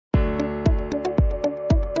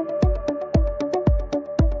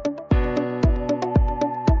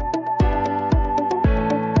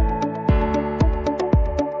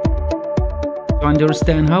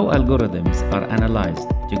understand how algorithms are analyzed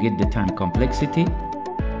to get the time complexity,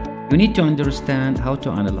 you need to understand how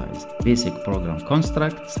to analyze basic program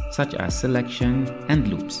constructs such as selection and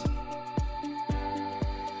loops.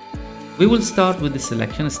 We will start with the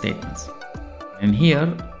selection statements, and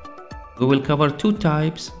here we will cover two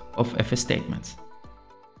types of if statements.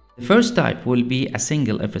 The first type will be a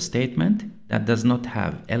single if statement that does not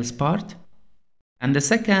have else part, and the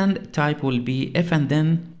second type will be if and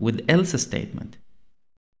then with else statement.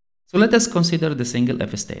 So let us consider the single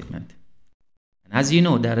if statement. And as you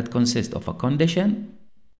know that it consists of a condition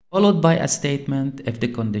followed by a statement if the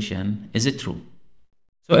condition is true.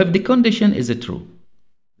 So if the condition is true,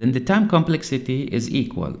 then the time complexity is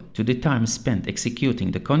equal to the time spent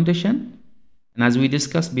executing the condition, and as we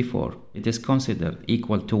discussed before, it is considered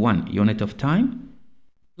equal to 1 unit of time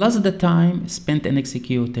plus the time spent in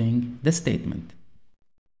executing the statement.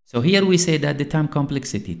 So here we say that the time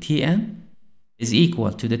complexity Tn is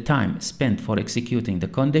equal to the time spent for executing the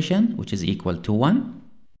condition, which is equal to 1,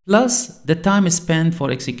 plus the time spent for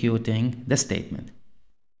executing the statement.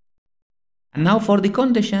 And now for the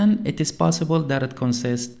condition, it is possible that it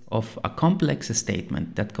consists of a complex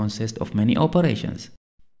statement that consists of many operations.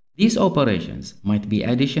 These operations might be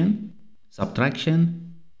addition,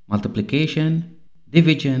 subtraction, multiplication,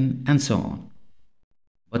 division, and so on.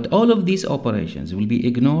 But all of these operations will be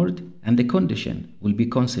ignored, and the condition will be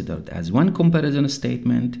considered as one comparison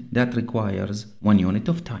statement that requires 1 unit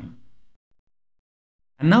of time.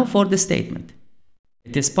 And now for the statement.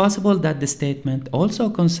 It is possible that the statement also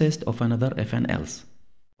consists of another if and else,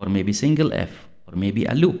 or maybe single if, or maybe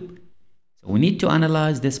a loop. So we need to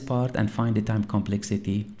analyze this part and find the time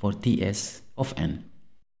complexity for Ts of n.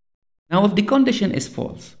 Now if the condition is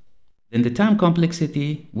false, then the time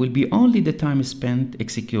complexity will be only the time spent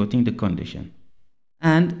executing the condition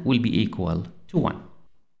and will be equal to 1.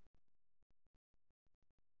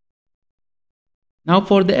 Now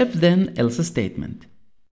for the if then else statement,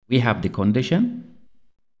 we have the condition,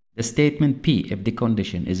 the statement P if the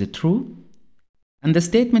condition is true, and the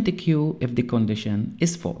statement Q if the condition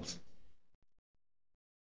is false.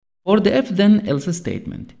 For the if then else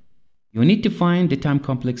statement, you need to find the time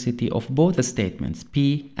complexity of both the statements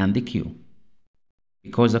P and the Q,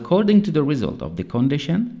 because according to the result of the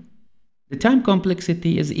condition, the time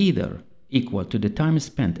complexity is either equal to the time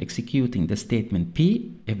spent executing the statement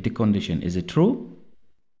P if the condition is true,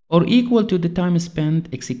 or equal to the time spent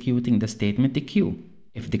executing the statement Q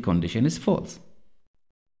if the condition is false.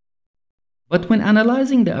 But when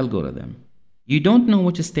analyzing the algorithm, you don't know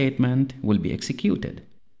which statement will be executed.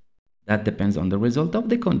 That depends on the result of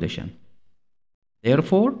the condition.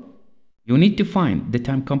 Therefore, you need to find the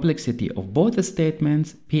time complexity of both the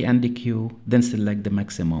statements P and Q, then select the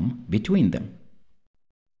maximum between them.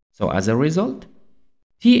 So as a result,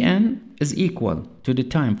 Tn is equal to the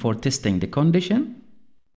time for testing the condition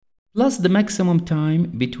plus the maximum time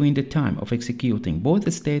between the time of executing both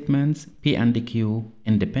the statements P and Q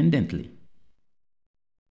independently.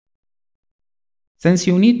 Since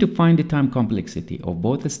you need to find the time complexity of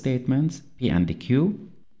both the statements P and Q,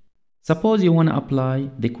 suppose you want to apply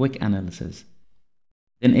the quick analysis,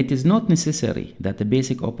 then it is not necessary that the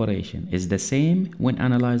basic operation is the same when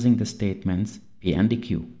analyzing the statements P and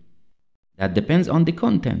Q. That depends on the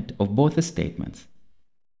content of both the statements.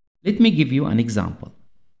 Let me give you an example.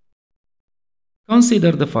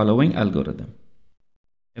 Consider the following algorithm.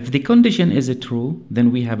 If the condition is true,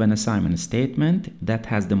 then we have an assignment statement that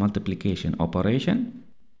has the multiplication operation,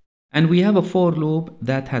 and we have a for loop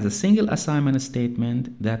that has a single assignment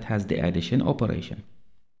statement that has the addition operation.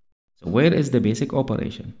 So where is the basic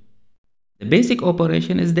operation? The basic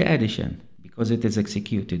operation is the addition because it is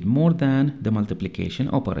executed more than the multiplication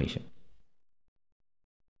operation.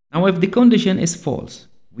 Now if the condition is false,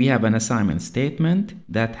 we have an assignment statement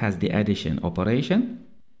that has the addition operation,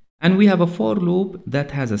 and we have a for loop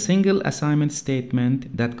that has a single assignment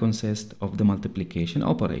statement that consists of the multiplication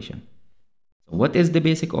operation. So what is the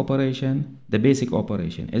basic operation? The basic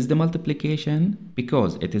operation is the multiplication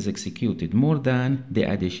because it is executed more than the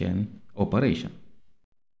addition operation.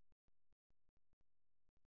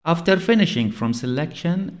 After finishing from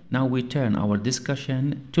selection, now we turn our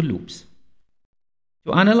discussion to loops.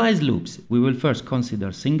 To analyze loops, we will first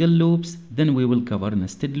consider single loops, then we will cover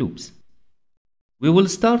nested loops. We will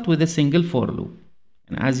start with a single for loop,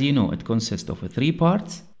 and as you know, it consists of 3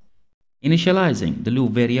 parts. Initializing the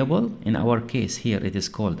loop variable, in our case here it is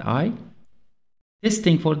called I,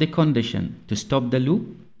 testing for the condition to stop the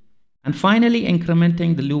loop, and finally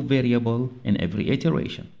incrementing the loop variable in every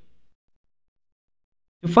iteration.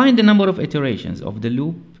 To find the number of iterations of the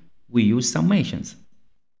loop, we use summations.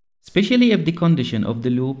 especially if the condition of the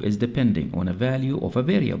loop is depending on a value of a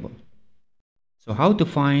variable. So how to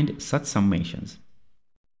find such summations?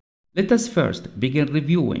 Let us first begin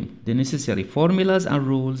reviewing the necessary formulas and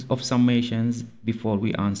rules of summations before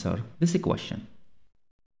we answer this question.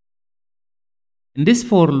 In this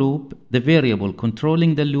for loop, the variable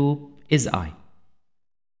controlling the loop is I.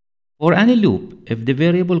 For any loop, if the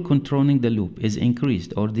variable controlling the loop is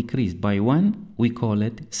increased or decreased by 1, we call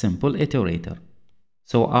it simple iterator.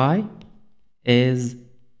 So I is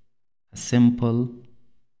a simple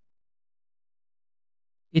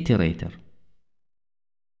iterator.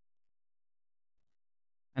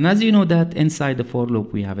 And as you know that inside the for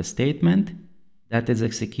loop we have a statement that is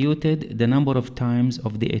executed the number of times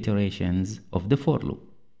of the iterations of the for loop.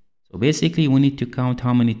 So basically we need to count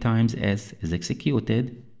how many times S is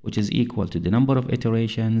executed, which is equal to the number of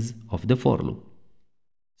iterations of the for loop.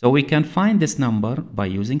 So we can find this number by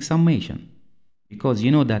using summation, because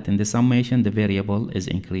you know that in the summation the variable is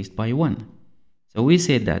increased by 1. So we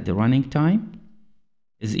say that the running time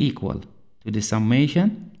is equal to the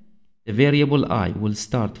summation. The variable I will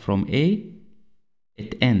start from A,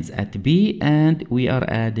 it ends at B, and we are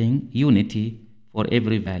adding unity for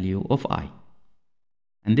every value of I.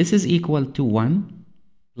 And this is equal to 1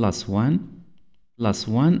 plus 1 plus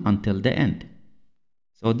 1 until the end.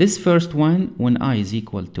 So this first one when I is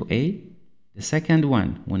equal to A, the second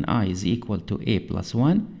one when I is equal to A plus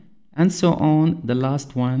 1, and so on, the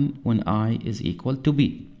last one when I is equal to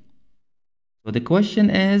B. So the question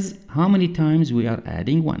is, how many times we are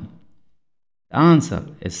adding 1? The answer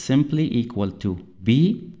is simply equal to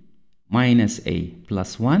B minus A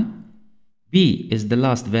plus 1. B is the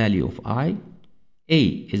last value of I. A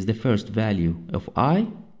is the first value of I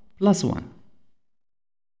plus 1.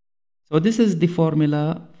 So this is the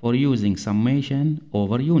formula for using summation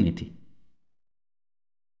over unity.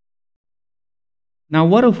 Now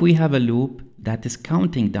what if we have a loop that is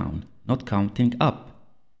counting down, not counting up?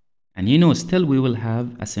 And you know still we will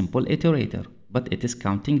have a simple iterator, but it is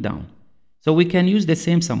counting down. So we can use the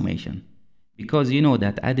same summation, because you know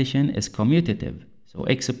that addition is commutative. So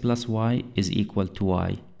x plus y is equal to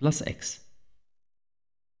y plus x.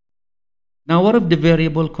 Now what if the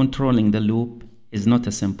variable controlling the loop is not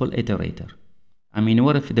a simple iterator? I mean,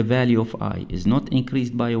 what if the value of I is not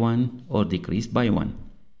increased by 1 or decreased by 1?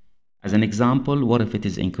 As an example, what if it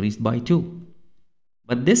is increased by 2?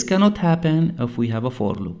 But this cannot happen if we have a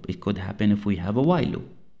for loop. It could happen if we have a while loop.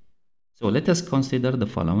 So let us consider the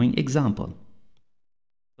following example.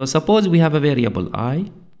 So suppose we have a variable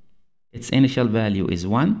I, its initial value is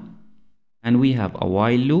 1, and we have a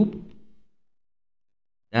while loop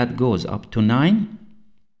that goes up to 9.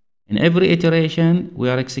 In every iteration, we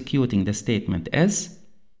are executing the statement S,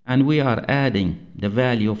 and we are adding the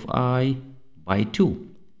value of I by 2.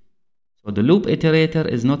 So the loop iterator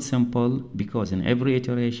is not simple because in every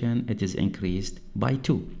iteration it is increased by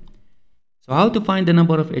 2. So how to find the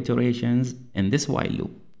number of iterations in this while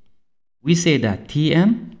loop? We say that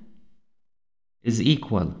Tn is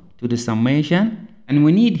equal to the summation, and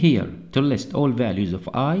we need here to list all values of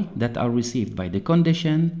I that are received by the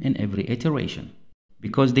condition in every iteration,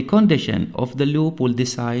 because the condition of the loop will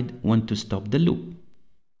decide when to stop the loop.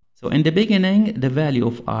 So in the beginning, the value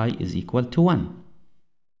of I is equal to 1.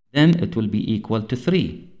 Then it will be equal to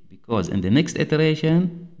 3, because in the next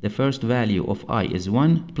iteration, the first value of I is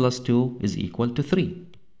 1 plus 2 is equal to 3.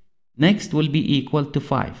 Next will be equal to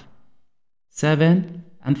 5, 7,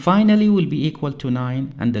 and finally will be equal to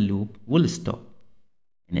 9, and the loop will stop.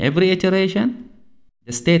 In every iteration,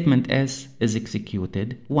 the statement S is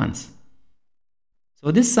executed once.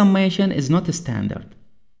 So this summation is not a standard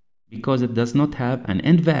because it does not have an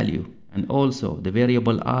end value, and also the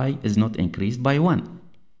variable I is not increased by 1.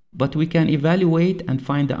 But we can evaluate and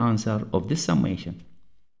find the answer of this summation.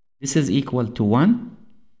 This is equal to 1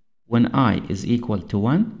 when I is equal to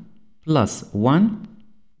 1, plus 1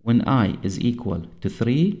 when I is equal to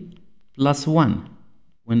 3, plus 1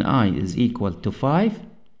 when I is equal to 5,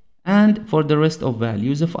 and for the rest of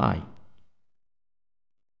values of I.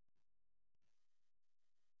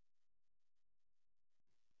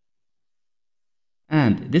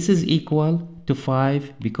 And this is equal to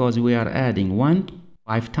 5 because we are adding 1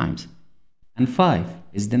 5 times. And 5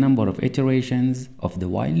 is the number of iterations of the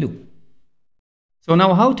while loop. So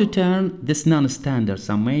now how to turn this non-standard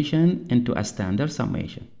summation into a standard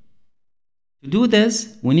summation? To do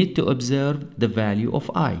this, we need to observe the value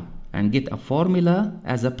of I and get a formula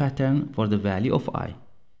as a pattern for the value of I.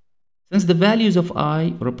 Since the values of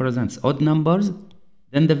I represents odd numbers,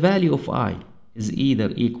 then the value of I is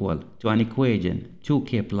either equal to an equation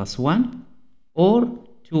 2k plus 1 or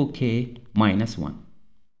 2k minus 1.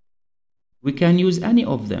 we can use any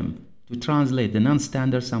of them to translate the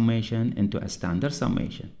non-standard summation into a standard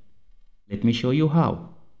summation. Let me show you how.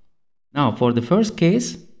 Now for the first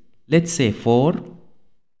case, let's say for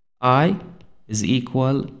I is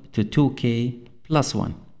equal to 2k plus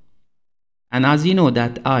 1. And as you know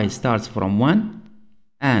that I starts from 1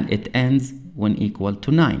 and it ends when equal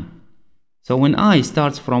to 9. So when I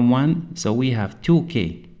starts from 1, so we have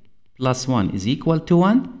 2k plus 1 is equal to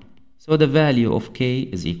 1. So the value of k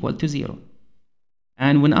is equal to 0.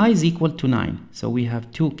 And when I is equal to 9, so we have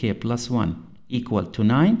 2k plus 1 equal to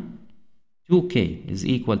 9. 2k is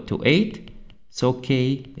equal to 8. So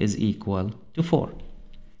k is equal to 4.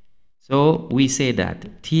 So we say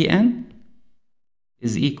that Tn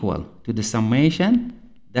is equal to the summation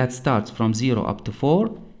that starts from 0 up to 4.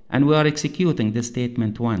 And we are executing this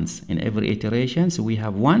statement once in every iteration. So we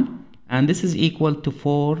have 1. And this is equal to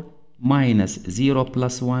 4 minus 0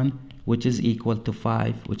 plus 1, which is equal to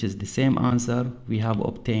 5, which is the same answer we have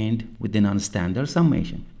obtained with the non-standard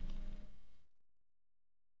summation.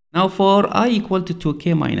 Now for I equal to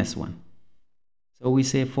 2k minus 1. So we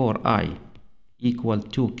say for I equal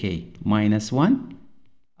to 2k minus 1,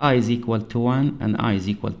 I is equal to 1 and I is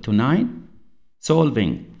equal to 9.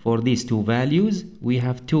 Solving for these two values, we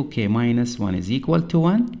have 2k minus 1 is equal to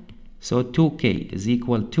 1. So 2k is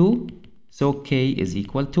equal to, so k is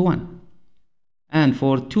equal to 1. And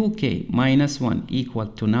for 2k minus 1 equal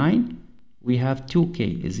to 9, we have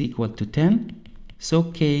 2k is equal to 10. So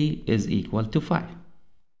k is equal to 5.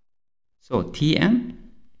 So Tn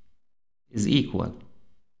is equal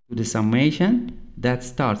to the summation that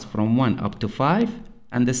starts from 1 up to 5.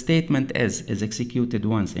 And the statement S is executed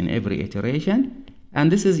once in every iteration.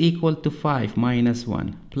 And this is equal to 5 minus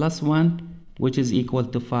 1 plus 1, which is equal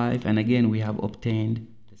to 5. And again, we have obtained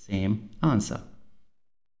the same answer.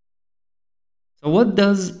 So what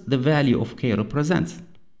does the value of k represent?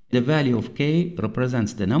 The value of k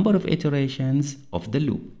represents the number of iterations of the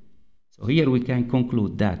loop. So here we can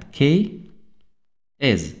conclude that k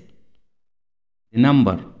is the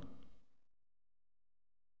number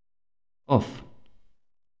of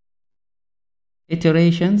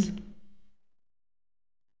iterations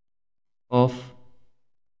of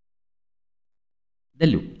the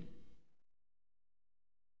loop.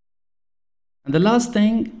 And the last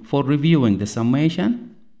thing for reviewing the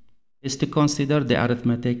summation is to consider the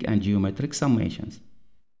arithmetic and geometric summations.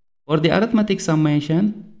 For the arithmetic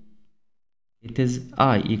summation, it is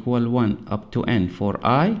I equal 1 up to n for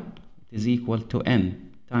I. It is equal to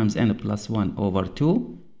n times n plus 1 over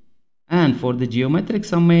 2. And for the geometric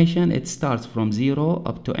summation, it starts from 0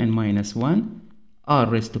 up to n minus 1, r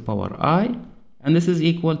raised to power I, and this is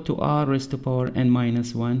equal to r raised to power n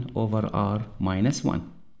minus 1 over r minus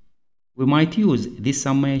 1. We might use these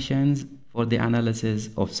summations for the analysis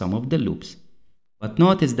of some of the loops. But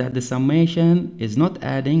notice that the summation is not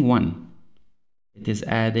adding 1. It is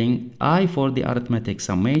adding I for the arithmetic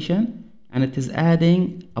summation, and it is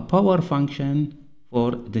adding a power function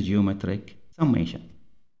for the geometric summation.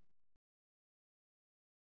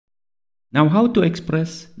 Now, how to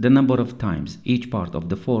express the number of times each part of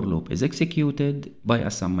the for loop is executed by a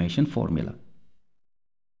summation formula.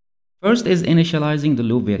 First is initializing the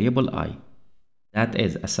loop variable I, that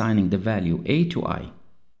is assigning the value a to I.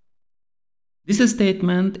 This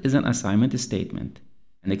statement is an assignment statement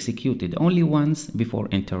and executed only once before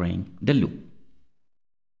entering the loop.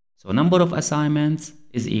 So number of assignments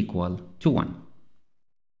is equal to 1.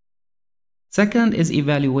 Second is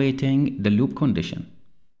evaluating the loop condition.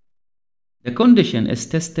 The condition is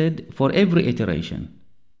tested for every iteration,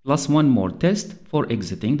 plus one more test for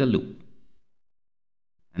exiting the loop.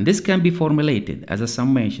 And this can be formulated as a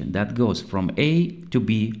summation that goes from A to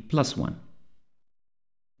B plus 1.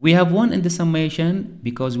 We have 1 in the summation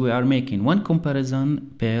because we are making one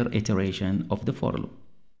comparison per iteration of the for loop.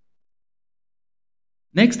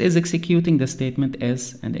 Next is executing the statement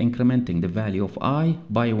S and incrementing the value of I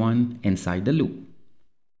by 1 inside the loop.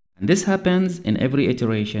 And this happens in every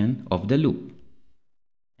iteration of the loop.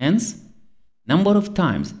 Hence, number of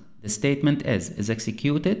times the statement S is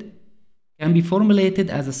executed can be formulated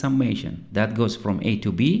as a summation that goes from A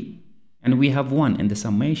to B, and we have 1 in the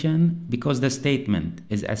summation because the statement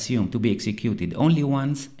is assumed to be executed only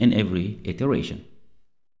once in every iteration.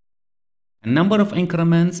 A number of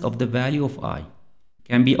increments of the value of I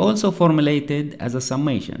can be also formulated as a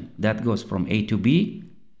summation that goes from A to B,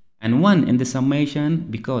 and 1 in the summation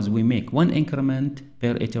because we make one increment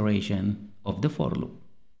per iteration of the for loop.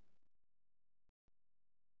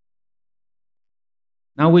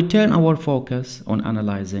 Now we turn our focus on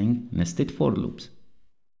analyzing nested for loops.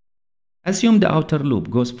 Assume the outer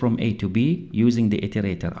loop goes from A to B using the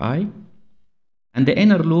iterator I. and the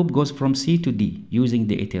inner loop goes from C to D using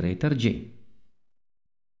the iterator J.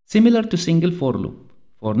 Similar to single for loop,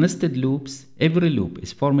 for nested loops, every loop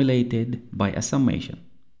is formulated by a summation.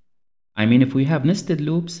 I mean, if we have nested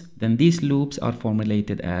loops, then these loops are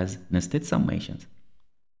formulated as nested summations.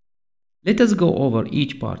 Let us go over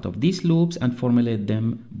each part of these loops and formulate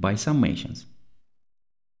them by summations.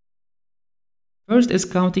 First is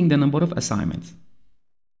counting the number of assignments.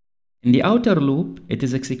 In the outer loop, it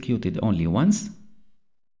is executed only once,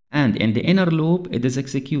 and in the inner loop, it is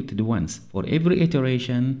executed once for every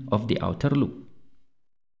iteration of the outer loop.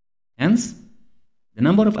 Hence, the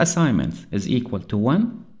number of assignments is equal to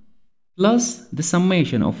 1 plus the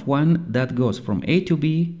summation of 1 that goes from A to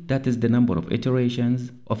B, that is the number of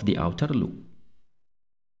iterations of the outer loop.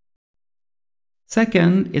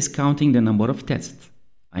 Second is counting the number of tests.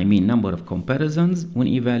 I mean number of comparisons when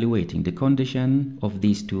evaluating the condition of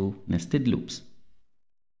these two nested loops.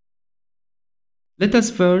 Let us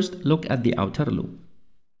first look at the outer loop.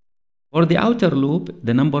 For the outer loop,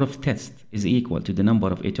 the number of tests is equal to the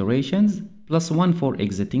number of iterations plus 1 for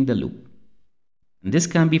exiting the loop. And this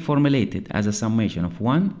can be formulated as a summation of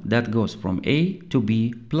 1 that goes from A to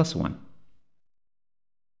B plus 1.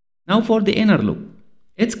 Now for the inner loop,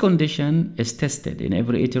 its condition is tested in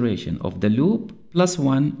every iteration of the loop plus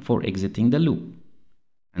 1 for exiting the loop.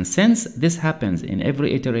 And since this happens in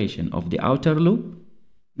every iteration of the outer loop,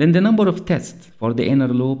 then the number of tests for the inner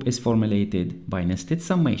loop is formulated by nested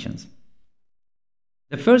summations.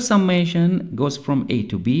 The first summation goes from A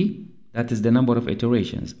to B, that is the number of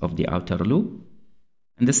iterations of the outer loop.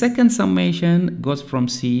 And the second summation goes from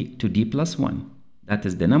C to D plus 1, that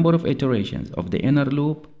is the number of iterations of the inner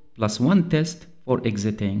loop plus 1 test for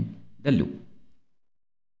exiting the loop.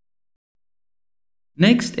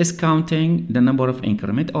 Next is counting the number of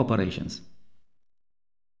increment operations.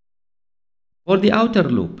 For the outer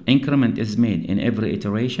loop, increment is made in every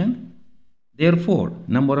iteration. Therefore,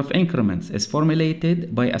 number of increments is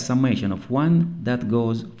formulated by a summation of 1 that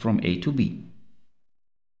goes from A to B.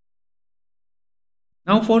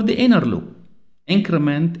 Now for the inner loop,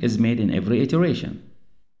 increment is made in every iteration.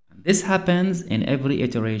 This happens in every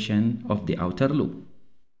iteration of the outer loop.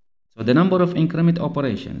 So the number of increment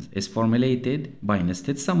operations is formulated by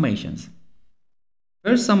nested summations.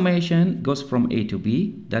 First summation goes from A to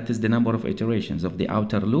B, that is the number of iterations of the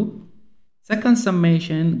outer loop. Second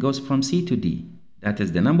summation goes from C to D, that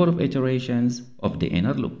is the number of iterations of the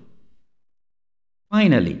inner loop.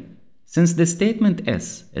 Finally, since the statement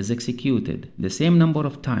S is executed the same number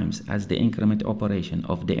of times as the increment operation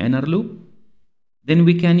of the inner loop, then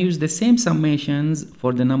we can use the same summations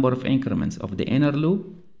for the number of increments of the inner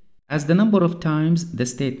loop as the number of times the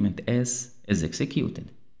statement S is executed.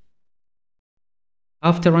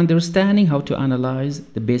 After understanding how to analyze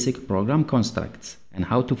the basic program constructs and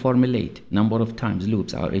how to formulate number of times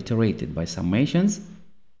loops are iterated by summations,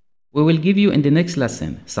 we will give you in the next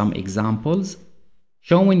lesson some examples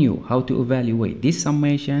showing you how to evaluate these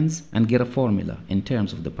summations and get a formula in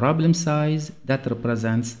terms of the problem size that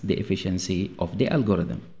represents the efficiency of the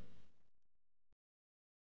algorithm.